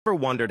Ever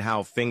wondered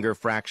how finger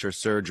fracture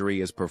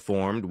surgery is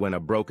performed when a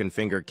broken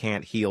finger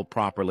can't heal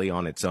properly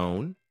on its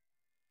own?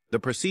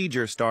 The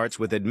procedure starts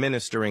with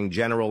administering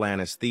general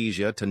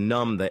anesthesia to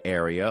numb the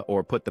area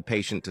or put the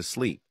patient to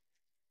sleep.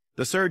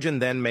 The surgeon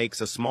then makes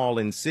a small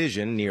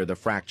incision near the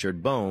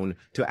fractured bone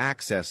to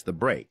access the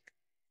break.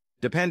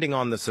 Depending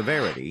on the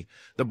severity,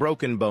 the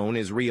broken bone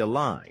is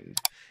realigned,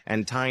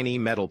 and tiny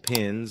metal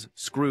pins,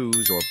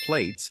 screws, or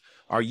plates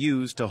are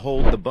used to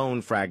hold the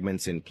bone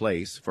fragments in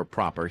place for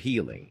proper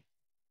healing.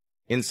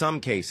 In some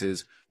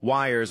cases,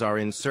 wires are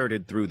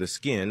inserted through the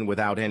skin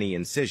without any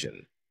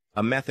incision,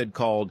 a method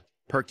called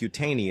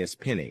percutaneous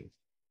pinning.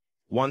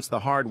 Once the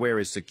hardware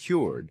is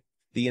secured,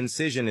 the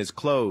incision is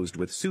closed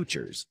with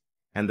sutures,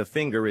 and the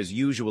finger is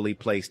usually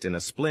placed in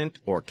a splint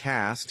or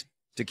cast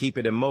to keep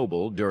it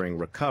immobile during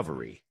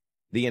recovery.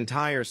 The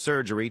entire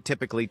surgery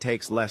typically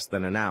takes less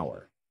than an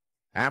hour.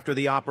 After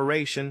the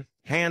operation,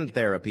 hand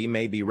therapy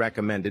may be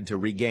recommended to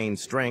regain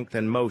strength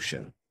and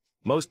motion.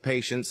 Most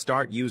patients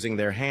start using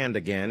their hand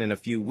again in a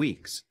few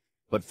weeks,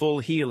 but full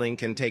healing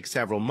can take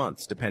several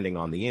months depending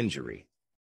on the injury.